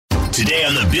Today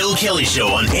on the Bill Kelly Show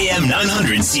on AM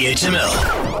 900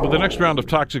 CHML. Well, the next round of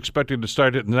talks expected to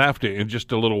start at NAFTA in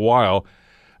just a little while.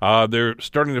 They're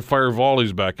starting to fire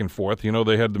volleys back and forth. You know,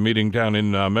 they had the meeting down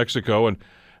in Mexico, and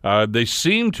they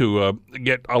seem to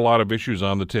get a lot of issues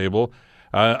on the table.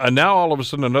 And now, all of a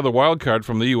sudden, another wild card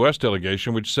from the U.S.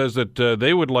 delegation, which says that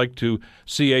they would like to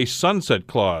see a sunset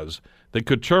clause that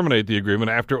could terminate the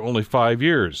agreement after only 5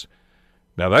 years.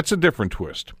 Now, that's a different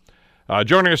twist.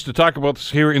 Joining us to talk about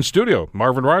this here in studio,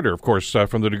 Marvin Ryder, of course,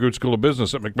 from the DeGroote School of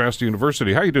Business at McMaster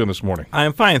University. How are you doing this morning?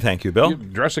 I'm fine, thank you, Bill. You're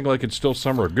dressing like it's still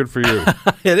summer. Good for you.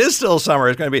 It is still summer.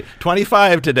 It's going to be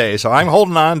 25 today, so I'm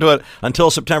holding on to it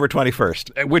until September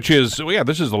 21st. Which is,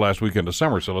 this is the last weekend of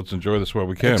summer, so let's enjoy this while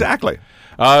we can. Exactly.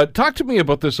 Talk to me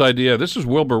about this idea. This is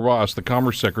Wilbur Ross, the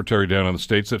Commerce Secretary down in the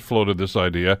States, that floated this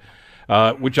idea.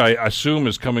 Which I assume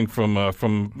is coming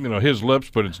from his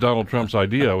lips, but it's Donald Trump's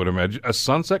idea, I would imagine. A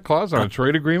sunset clause on a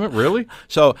trade agreement? Really?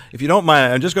 So, if you don't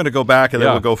mind, I'm just going to go back and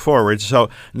then we'll go forward. So,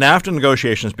 NAFTA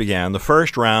negotiations began. The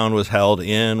first round was held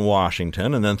in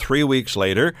Washington, and then 3 weeks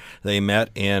later, they met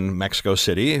in Mexico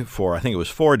City for, I think it was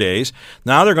 4 days.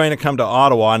 Now they're going to come to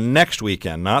Ottawa next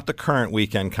weekend, not the current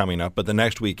weekend coming up, but the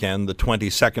next weekend, the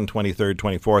 22nd, 23rd,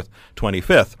 24th,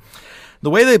 25th. The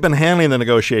way they've been handling the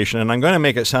negotiation, and I'm going to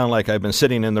make it sound like I've been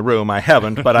sitting in the room. I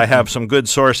haven't, but I have some good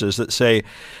sources that say,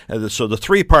 so the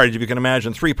three parties, if you can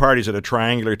imagine three parties at a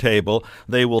triangular table,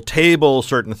 they will table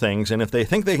certain things, and if they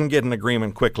think they can get an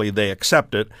agreement quickly, they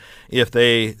accept it. If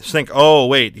they think, oh,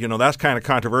 wait, that's kind of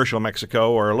controversial,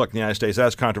 Mexico, or look, the United States,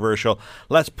 that's controversial,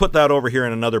 let's put that over here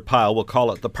in another pile. We'll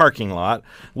call it the parking lot.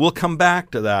 We'll come back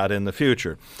to that in the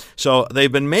future. So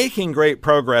they've been making great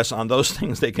progress on those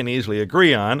things they can easily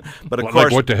agree on, but of course,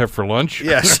 like what to have for lunch?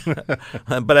 Yes.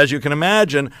 But as you can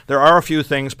imagine, there are a few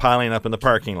things piling up in the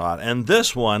parking lot. And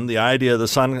this one, the idea of the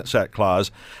sunset clause,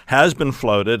 has been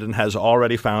floated and has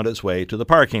already found its way to the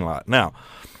parking lot. Now,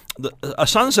 a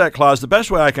sunset clause, the best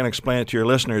way I can explain it to your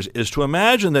listeners is to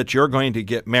imagine that you're going to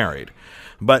get married.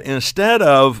 But instead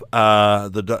of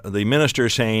the minister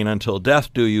saying, until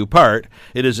death do you part,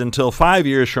 it is until 5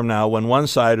 years from now when one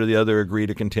side or the other agree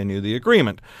to continue the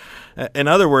agreement. In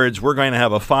other words, we're going to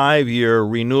have a 5-year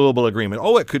renewable agreement.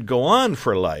 Oh, it could go on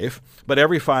for life, but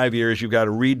every 5 years you've got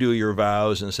to redo your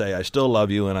vows and say, I still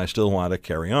love you and I still want to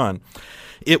carry on.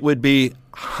 It would be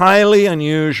highly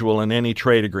unusual in any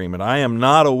trade agreement. I am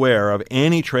not aware of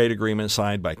any trade agreement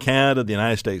signed by Canada, the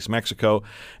United States, Mexico,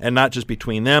 and not just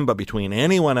between them, but between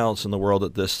anyone else in the world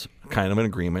that this kind of an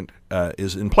agreement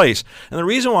is in place. And the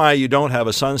reason why you don't have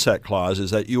a sunset clause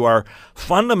is that you are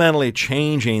fundamentally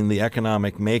changing the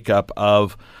economic makeup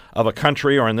of a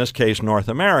country, or in this case, North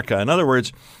America. In other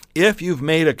words, if you've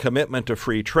made a commitment to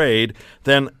free trade,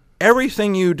 then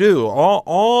everything you do,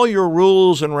 all your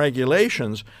rules and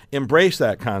regulations embrace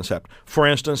that concept. For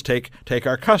instance, take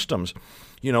our customs.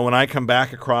 When I come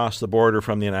back across the border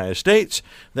from the United States,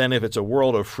 then if it's a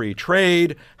world of free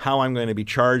trade, how I'm going to be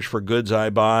charged for goods I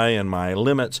buy and my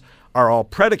limits are all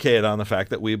predicated on the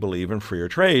fact that we believe in freer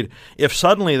trade. If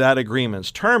suddenly that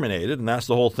agreement's terminated, and that's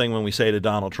the whole thing when we say to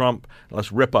Donald Trump,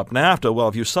 let's rip up NAFTA, well,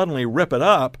 if you suddenly rip it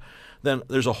up, then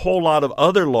there's a whole lot of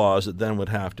other laws that then would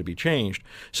have to be changed.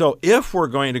 So if we're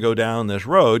going to go down this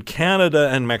road, Canada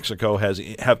and Mexico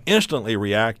have instantly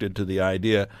reacted to the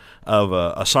idea of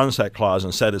a sunset clause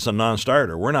and said it's a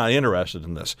non-starter. We're not interested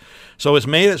in this. So it's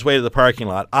made its way to the parking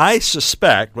lot. I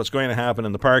suspect what's going to happen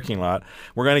in the parking lot,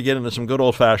 we're going to get into some good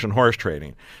old-fashioned horse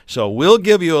trading. So we'll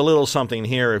give you a little something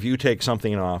here if you take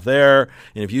something off there,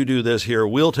 and if you do this here,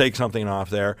 we'll take something off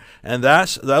there. And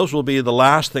those will be the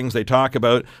last things they talk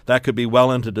about. That could be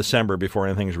well into December before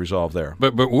anything's resolved there.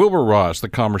 But Wilbur Ross, the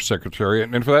Commerce Secretary,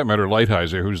 and for that matter,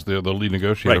 Lighthizer, who's the lead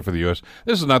negotiator for the U.S.,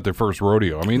 this is not their first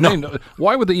rodeo. I mean,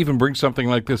 why would they even bring something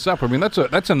like this up? I mean, that's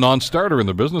a non-starter in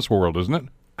the business world, isn't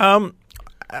it?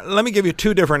 Let me give you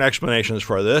two different explanations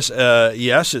for this.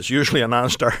 Yes, it's usually a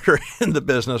non-starter in the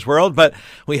business world, but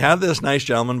we have this nice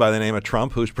gentleman by the name of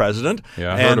Trump who's president,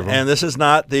 I heard of him. And this is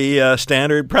not the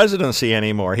standard presidency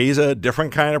anymore. He's a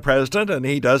different kind of president, and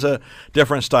he does a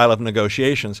different style of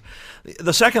negotiations.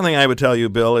 The second thing I would tell you,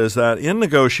 Bill, is that in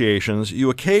negotiations, you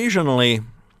occasionally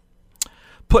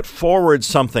put forward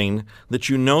something that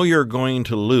you know you're going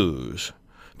to lose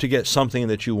to get something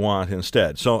that you want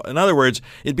instead. So, in other words,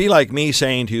 it'd be like me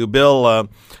saying to you, Bill,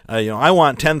 I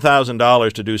want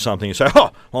 $10,000 to do something. You say,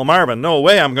 oh, well, Marvin, no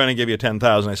way I'm going to give you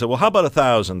 $10,000. I said, well, how about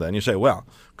 $1,000 then? You say, well,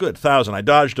 good, $1,000. I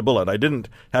dodged a bullet. I didn't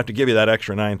have to give you that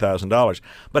extra $9,000.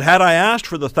 But had I asked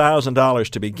for the $1,000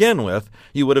 to begin with,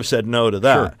 you would have said no to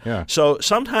that. Sure, yeah. So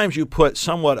sometimes you put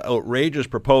somewhat outrageous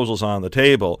proposals on the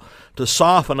table to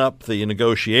soften up the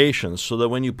negotiations so that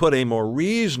when you put a more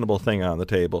reasonable thing on the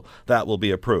table, that will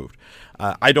be approved.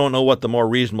 I don't know what the more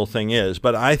reasonable thing is,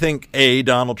 but I think,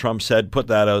 Donald Trump said put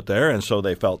that out there, and so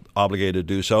they felt obligated to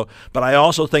do so. But I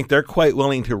also think they're quite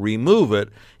willing to remove it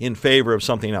in favor of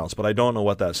something else, but I don't know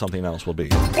what that something else will be.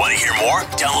 Want to hear more?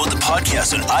 Download the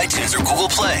podcast on iTunes or Google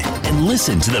Play and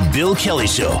listen to The Bill Kelly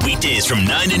Show weekdays from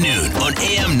 9 to noon on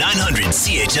AM 900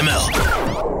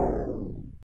 CHML.